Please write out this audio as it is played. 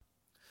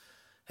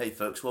Hey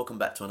folks, welcome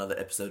back to another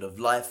episode of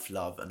Life,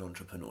 Love and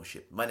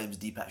Entrepreneurship. My name is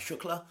Deepak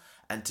Shukla,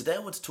 and today I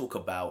want to talk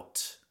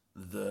about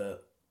the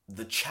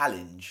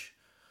challenge,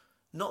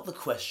 not the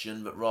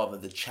question, but rather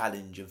the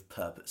challenge of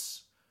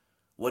purpose.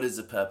 What is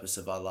the purpose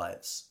of our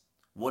lives?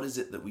 What is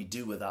it that we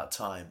do with our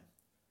time?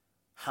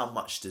 How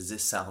much does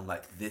this sound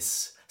like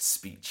this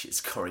speech is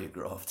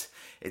choreographed?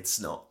 It's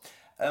not.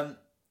 The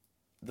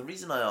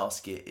reason I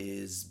ask it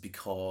is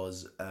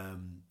because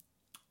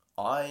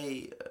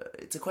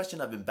it's a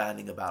question I've been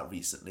bandying about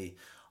recently.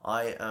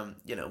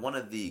 One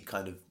of the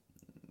kind of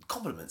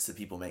compliments that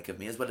people make of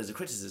me, as well as the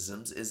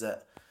criticisms, is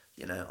that,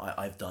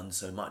 I've done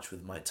so much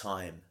with my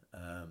time,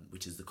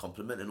 which is the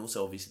compliment. And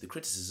also, obviously, the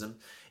criticism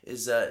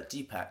is,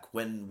 Deepak,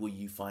 when will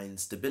you find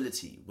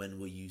stability? When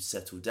will you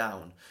settle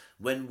down?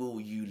 When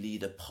will you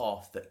lead a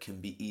path that can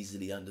be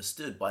easily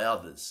understood by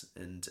others?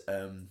 And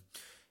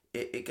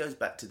it goes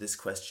back to this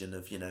question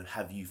of,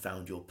 have you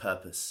found your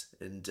purpose?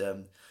 And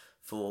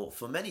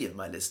for many of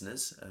my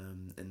listeners,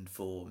 and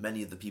for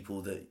many of the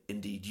people that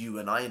indeed you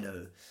and I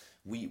know,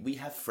 we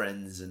have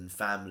friends and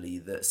family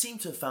that seem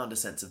to have found a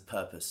sense of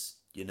purpose.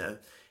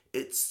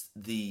 It's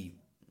the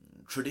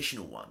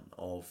traditional one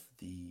of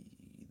the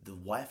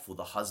wife or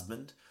the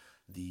husband,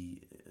 the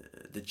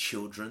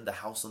children, the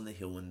house on the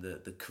hill, and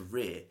the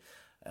career,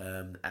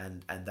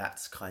 and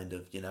that's kind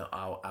of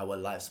our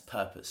life's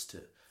purpose,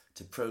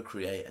 to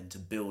procreate and to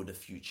build a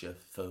future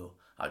for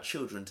our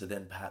children to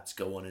then perhaps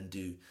go on and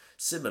do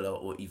similar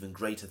or even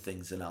greater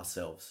things than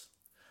ourselves.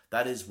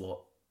 That is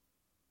what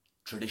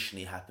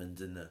traditionally happened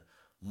in the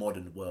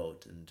modern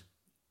world. And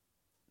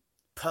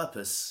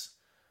purpose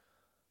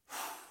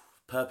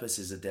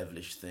is a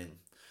devilish thing.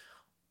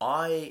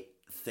 I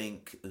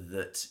think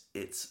that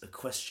it's a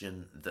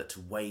question that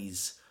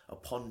weighs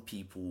upon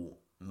people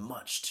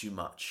much too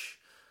much.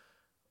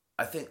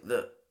 I think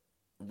that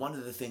one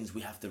of the things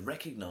we have to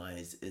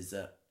recognize is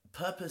that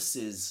purpose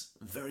is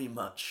very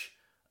much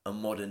a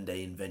modern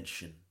day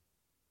invention.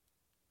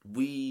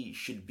 We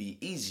should be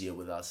easier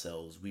with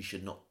ourselves. We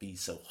should not be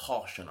so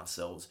harsh on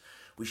ourselves.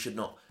 We should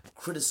not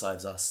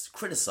criticize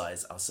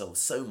ourselves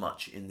so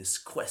much in this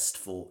quest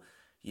for,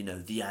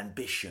 the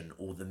ambition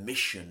or the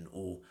mission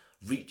or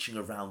reaching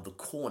around the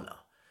corner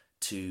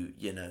to,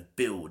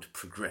 build,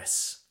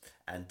 progress,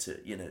 and to,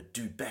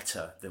 do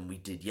better than we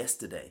did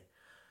yesterday.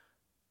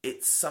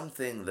 It's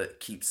something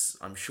that keeps,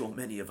 I'm sure,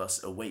 many of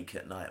us awake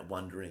at night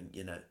wondering,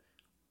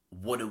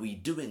 what are we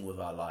doing with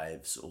our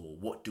lives? Or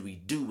what do we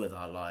do with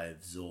our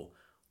lives? Or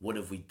what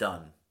have we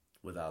done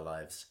with our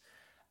lives?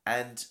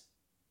 And,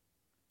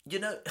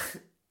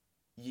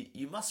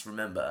 you must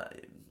remember,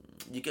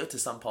 you go to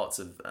some parts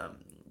of,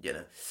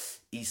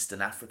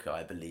 Eastern Africa,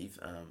 I believe,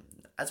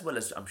 as well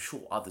as I'm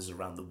sure others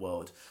around the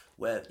world,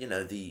 where,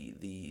 the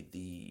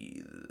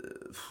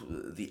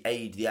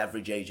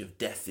average age of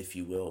death, if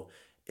you will,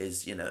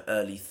 is,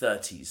 early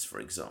 30s, for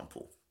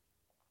example.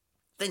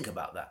 Think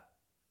about that.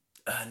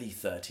 Early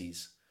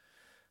 30s.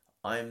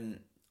 I'm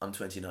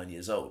 29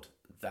 years old.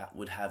 That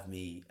would have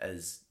me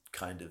as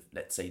kind of,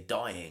 let's say,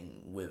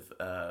 dying with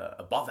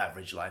above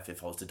average life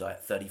if I was to die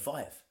at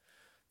 35.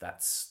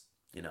 That's,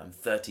 I'm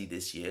 30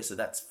 this year, so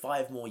that's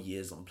 5 more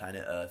years on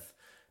planet Earth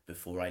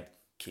before I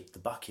kick the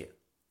bucket.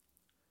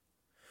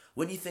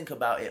 When you think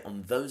about it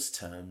on those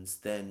terms,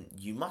 then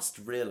you must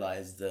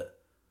realize that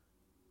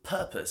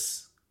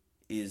purpose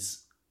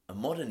is a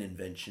modern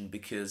invention,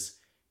 because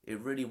it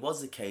really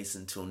was the case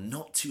until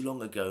not too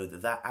long ago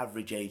that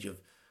average age of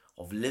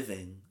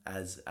living,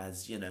 as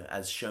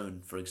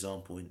shown, for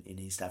example, in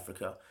East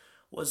Africa,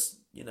 was,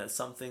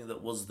 something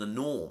that was the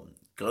norm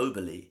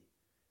globally.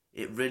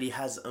 It really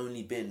has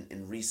only been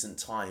in recent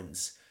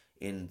times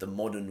in the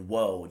modern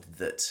world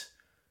that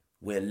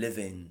we're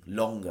living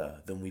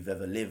longer than we've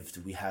ever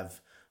lived. We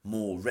have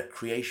more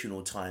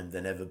recreational time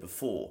than ever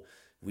before.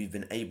 We've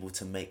been able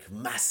to make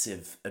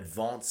massive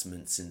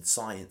advancements in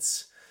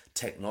science,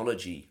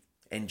 technology,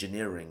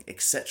 engineering,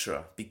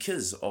 etc.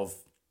 because of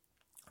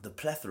the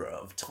plethora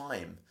of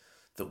time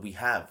that we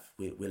have.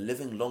 We're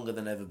living longer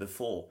than ever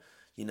before.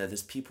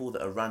 There's people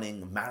that are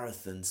running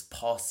marathons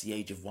past the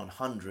age of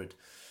 100.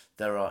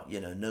 There are,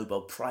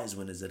 Nobel Prize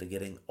winners that are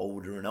getting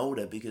older and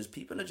older because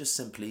people are just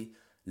simply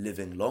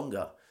living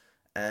longer.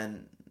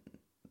 And,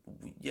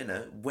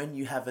 when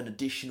you have an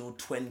additional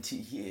 20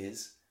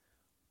 years,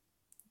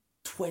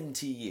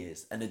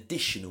 an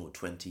additional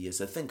 20 years.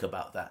 So think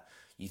about that.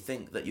 You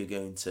think that you're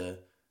going to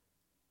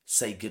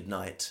say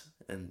goodnight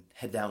and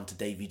head down to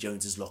Davy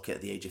Jones's locket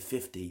at the age of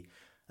 50.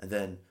 And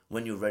then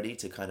when you're ready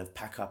to kind of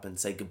pack up and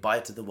say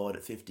goodbye to the world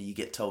at 50, you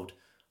get told,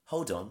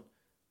 hold on,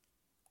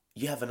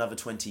 you have another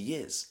 20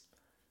 years.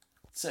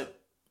 So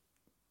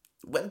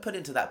when put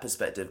into that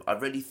perspective, I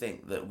really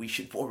think that we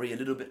should worry a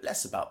little bit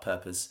less about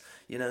purpose,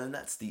 and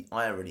that's the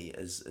irony,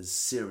 as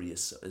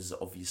serious as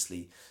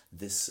obviously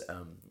this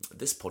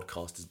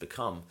podcast has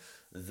become,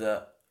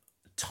 that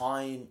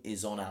time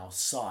is on our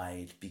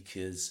side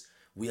because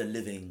we are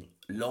living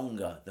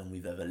longer than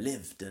we've ever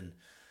lived. And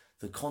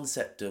the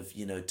concept of,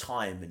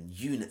 time and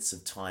units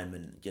of time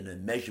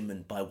and,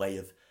 measurement by way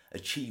of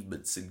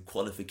achievements and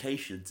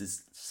qualifications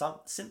is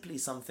simply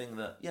something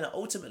that,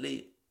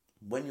 ultimately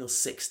when you're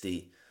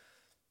 60,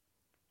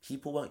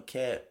 people won't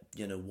care,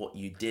 what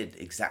you did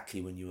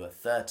exactly when you were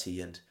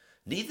 30, and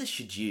neither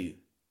should you.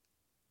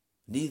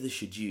 Neither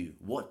should you.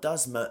 What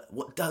does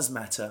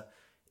matter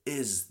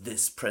is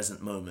this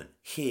present moment,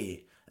 here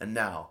and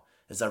now,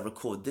 as I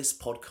record this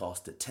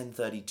podcast at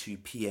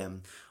 10:32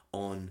 p.m.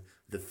 on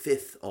the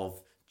 5th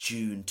of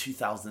June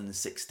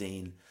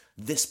 2016.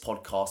 This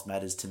podcast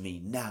matters to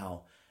me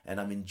now,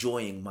 and I'm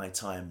enjoying my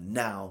time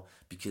now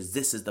because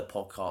this is the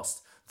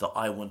podcast that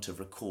I want to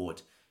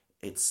record.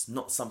 It's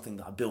not something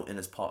that I built in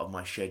as part of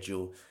my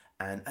schedule.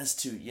 And as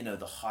to,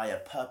 the higher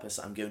purpose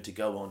I'm going to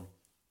go on,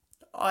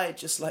 I,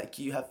 just like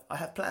you, I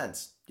have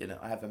plans.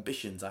 I have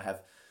ambitions. I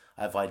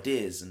have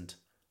ideas, and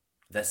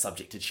they're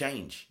subject to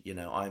change.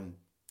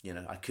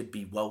 I could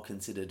be well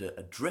considered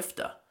a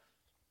drifter.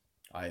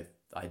 I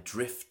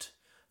drift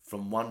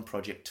from one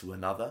project to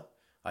another.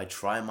 I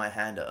try my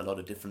hand at a lot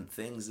of different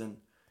things, and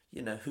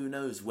who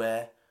knows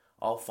where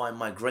I'll find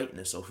my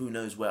greatness, or who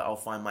knows where I'll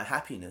find my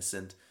happiness.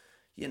 And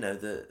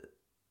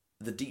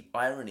the deep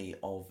irony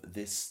of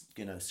this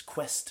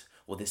quest,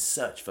 or this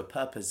search for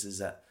purpose, is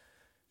that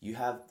you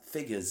have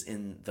figures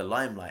in the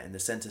limelight, in the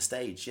center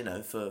stage.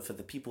 For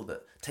the people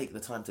that take the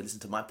time to listen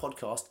to my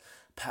podcast,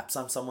 perhaps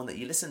I'm someone that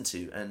you listen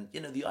to. And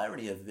the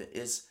irony of it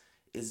is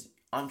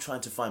I'm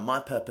trying to find my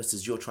purpose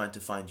as you're trying to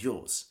find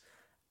yours.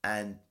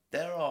 And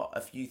there are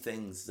a few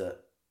things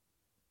that,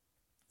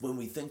 when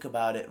we think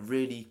about it,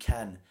 really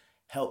can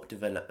help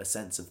develop a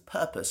sense of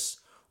purpose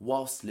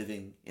whilst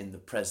living in the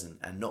present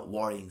and not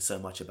worrying so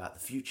much about the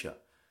future.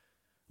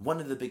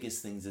 One of the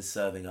biggest things is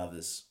serving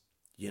others,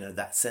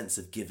 that sense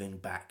of giving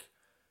back.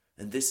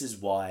 And this is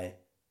why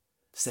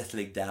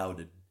settling down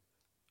and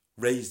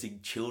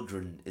raising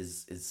children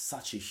is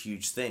such a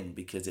huge thing,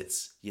 because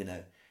it's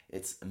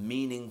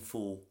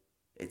meaningful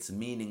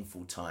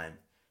time.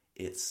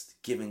 It's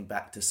giving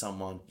back to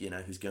someone,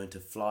 who's going to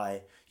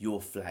fly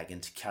your flag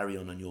and to carry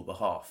on your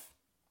behalf.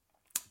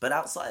 But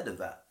outside of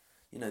that,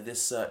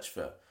 this search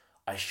for,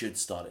 I should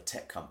start a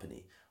tech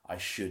company, I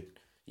should,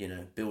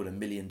 build $1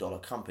 million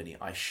company,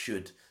 I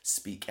should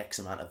speak X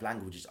amount of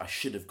languages, I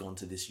should have gone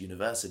to this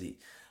university.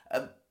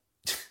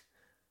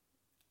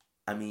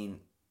 I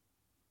mean,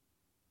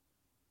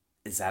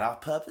 is that our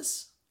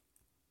purpose?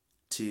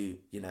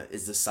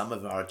 Is the sum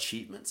of our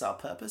achievements our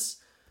purpose?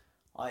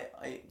 I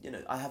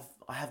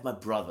have my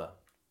brother.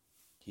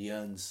 He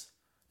earns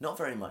not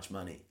very much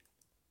money.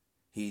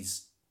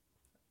 He's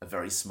a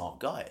very smart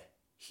guy.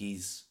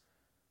 He's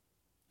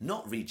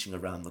not reaching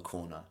around the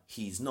corner.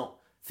 He's not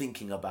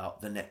thinking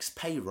about the next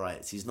pay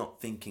rise. He's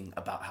not thinking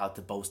about how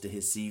to bolster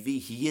his CV.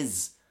 He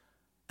is,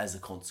 as a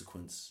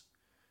consequence,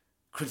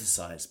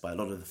 criticized by a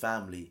lot of the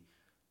family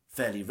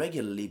fairly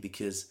regularly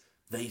because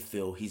they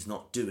feel he's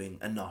not doing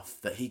enough,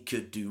 that he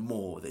could do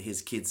more, that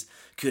his kids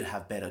could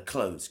have better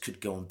clothes, could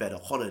go on better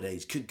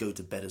holidays, could go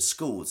to better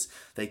schools,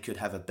 they could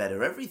have a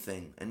better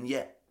everything. And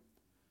yet,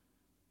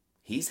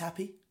 he's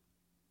happy.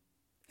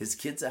 His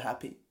kids are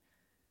happy.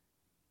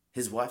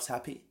 His wife's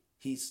happy.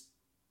 He's,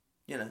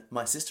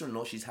 my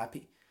sister-in-law, she's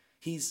happy.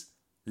 He's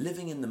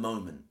living in the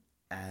moment,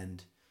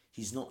 and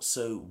he's not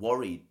so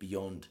worried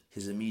beyond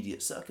his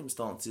immediate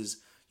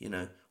circumstances,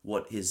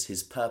 what is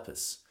his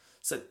purpose.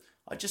 So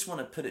I just want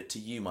to put it to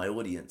you, my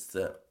audience,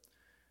 that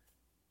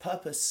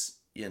purpose,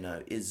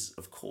 is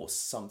of course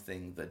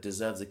something that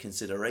deserves a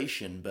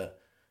consideration,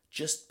 but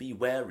just be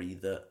wary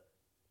that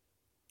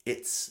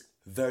it's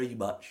very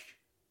much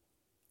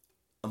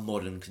a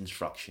modern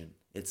construction.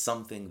 It's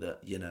something that,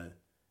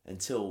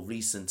 until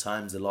recent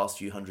times, the last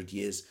few hundred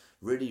years,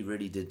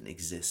 really didn't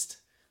exist.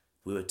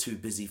 We were too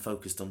busy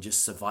focused on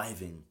just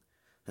surviving,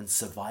 and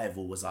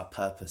survival was our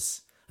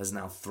purpose, as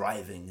now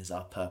thriving is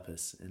our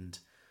purpose. And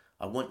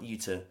I want you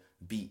to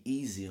be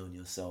easy on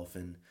yourself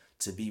and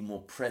to be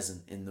more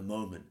present in the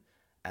moment,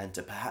 and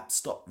to perhaps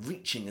stop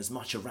reaching as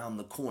much around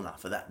the corner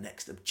for that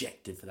next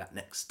objective, for that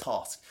next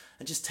task,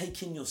 and just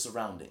take in your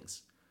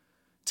surroundings.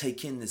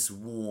 Take in this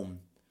warm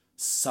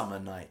summer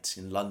night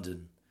in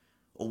London,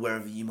 or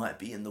wherever you might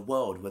be in the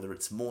world, whether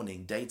it's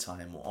morning,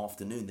 daytime, or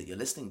afternoon that you're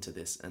listening to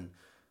this, and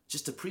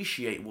just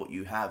appreciate what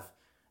you have,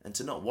 and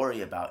to not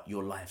worry about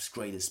your life's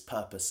greatest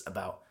purpose,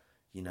 about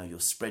your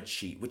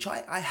spreadsheet, which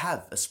I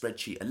have a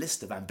spreadsheet, a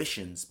list of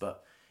ambitions,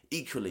 but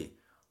equally,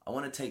 I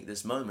want to take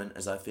this moment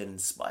as I feel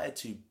inspired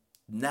to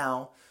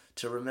now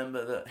to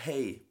remember that,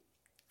 hey,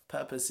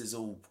 purpose is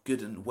all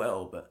good and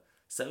well, but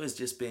so is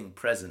just being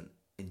present,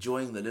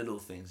 enjoying the little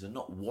things, and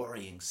not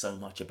worrying so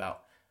much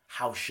about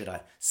how should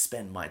I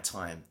spend my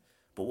time,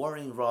 but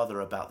worrying rather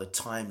about the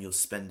time you're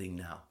spending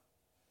now.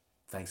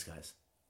 Thanks, guys.